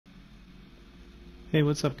Hey,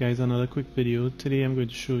 what's up guys? Another quick video. Today I'm going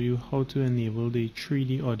to show you how to enable the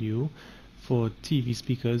 3D audio for TV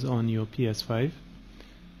speakers on your PS5.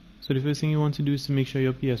 So the first thing you want to do is to make sure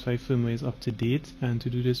your PS5 firmware is up to date, and to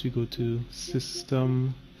do this we go to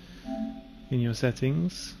System, in your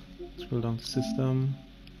settings, scroll down to System,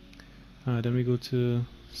 then we go to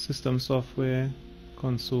System Software,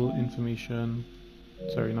 Console Information,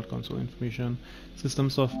 System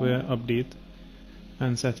Software Update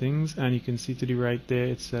and Settings, and you can see to the right there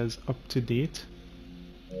it says up to date.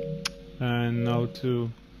 And now to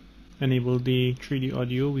enable the 3D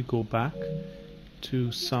audio we go back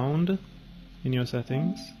to Sound in your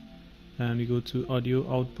settings, and we go to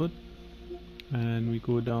Audio Output, and we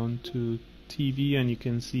go down to TV, and you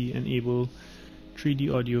can see enable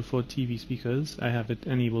 3D audio for TV speakers. I have it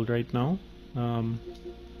enabled right now.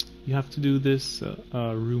 You have to do this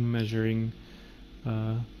room measuring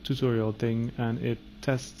tutorial thing, and it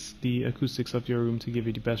tests the acoustics of your room to give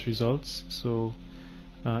you the best results. So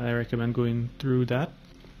I recommend going through that.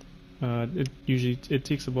 It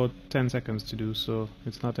takes about 10 seconds to do, so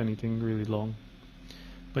it's not anything really long.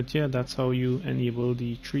 But yeah, that's how you enable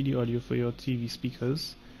the 3D audio for your TV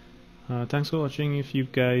speakers. Thanks for watching. If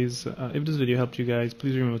this video helped you guys,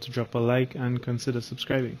 please remember to drop a like and consider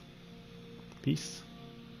subscribing. Peace.